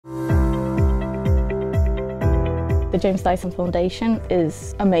The James Dyson Foundation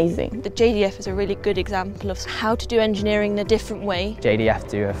is amazing. The JDF is a really good example of how to do engineering in a different way. JDF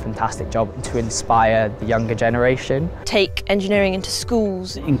do a fantastic job to inspire the younger generation. Take engineering into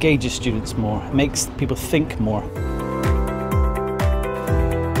schools. It engages students more, it makes people think more.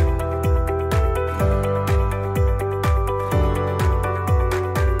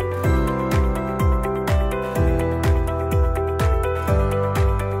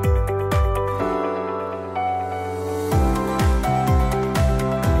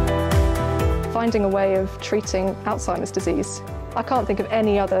 Finding a way of treating Alzheimer's disease. I can't think of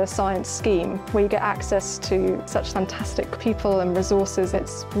any other science scheme where you get access to such fantastic people and resources.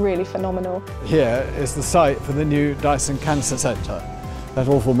 It's really phenomenal. Here is the site for the new Dyson Cancer Centre. That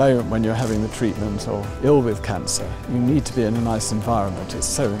awful moment when you're having the treatment or ill with cancer, you need to be in a nice environment. It's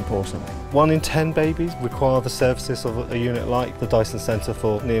so important. 1 in 10 babies require the services of a unit like the Dyson Centre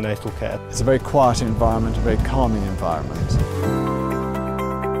for Neonatal Care. It's a very quiet environment, a very calming environment.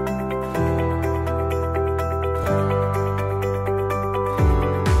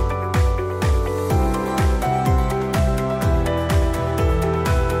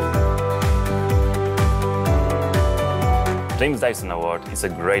 The James Dyson Award is a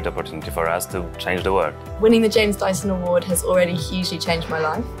great opportunity for us to change the world. Winning the James Dyson Award has already hugely changed my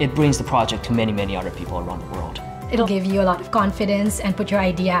life. It brings the project to many, many other people around the world. It'll give you a lot of confidence and put your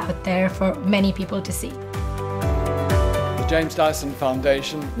idea out there for many people to see. The James Dyson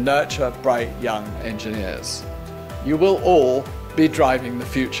Foundation nurture bright young engineers. You will all be driving the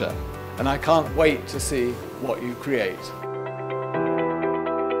future, and I can't wait to see what you create.